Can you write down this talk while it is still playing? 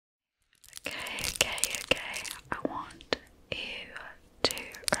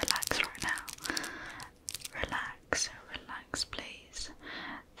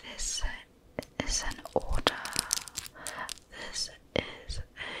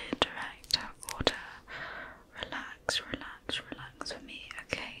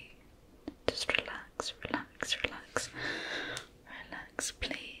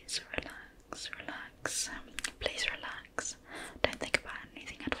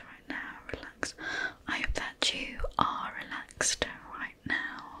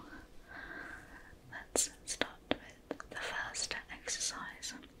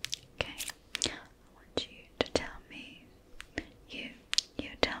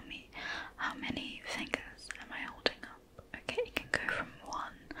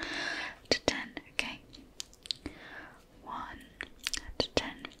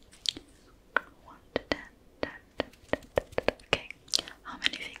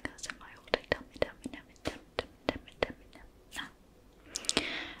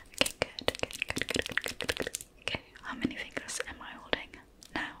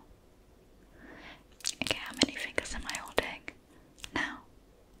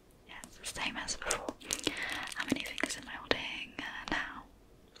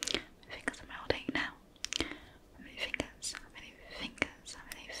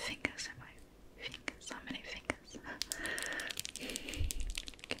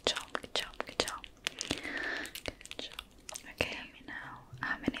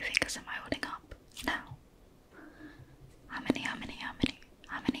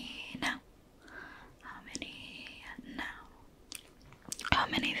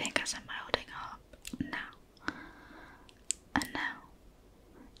many fingers am I holding up? Now. And now.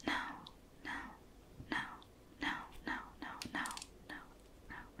 Now. Now. Now. Now. Now. Now. Now.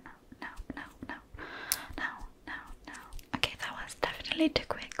 Now. Now. Now. Now. Now. Now. Okay, that was definitely too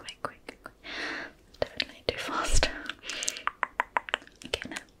quick. Definitely too fast. Okay,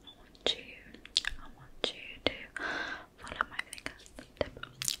 now I want you to follow my finger.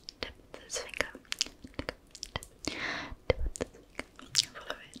 Tip this finger. Tip this finger.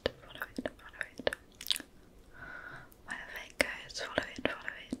 Follow it. Wherever it goes, follow it.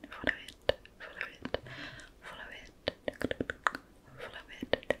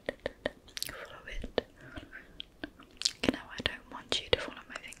 Okay, now I don't want you to follow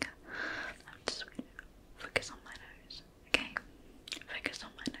my finger. I'm just going to focus on my nose. Okay? Focus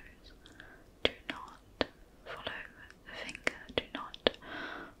on my nose. Do not follow the finger. Do not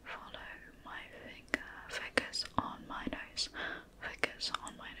follow my finger. Focus on my nose. Focus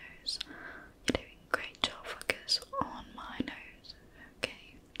on my nose. You're doing a great job. Focus on my nose.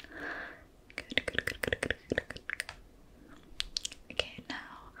 Okay? Good. Okay,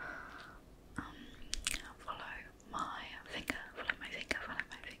 now follow my finger. Follow my finger.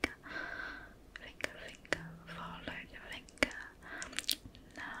 Follow the finger.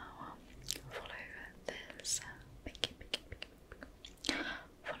 Now follow this pinky.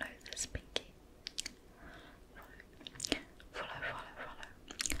 Follow this pinky. Follow.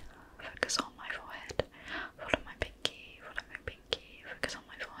 Focus on my forehead. Follow my pinky. Focus on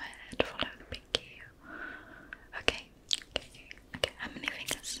my forehead. Follow the pinky. Okay. How many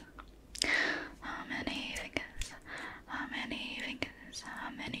fingers? How many fingers? How many fingers? How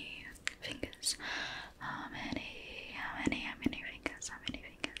many fingers? How many fingers? How many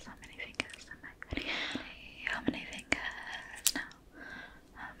fingers? How many fingers? How many fingers now?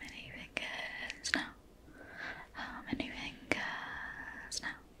 How many fingers now? How many fingers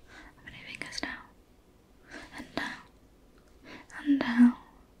now? How many fingers now? And now. And now.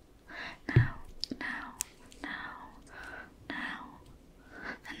 Now.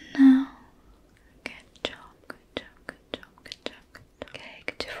 And now. Good job. Okay,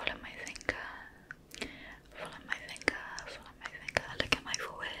 could you follow my finger? Follow my finger. Look at my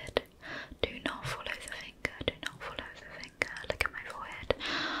forehead. Do not follow the finger. Look at my forehead.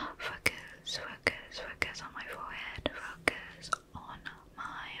 Focus on my forehead. Focus on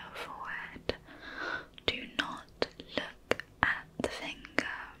my forehead. Do not look at the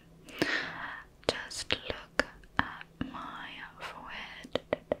finger. Just look at my forehead.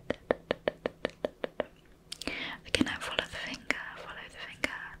 Okay, now follow the finger. Follow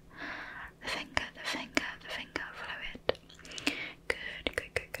it. Good.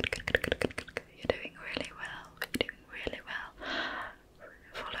 You're doing really well.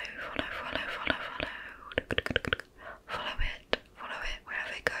 Follow it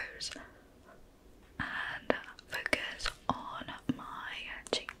wherever it goes. And focus on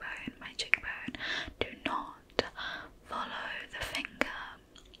my cheekbone. Do not follow the finger.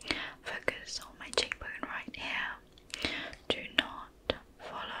 Focus on my cheekbone right here. Do not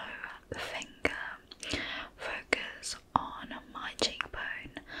follow the finger.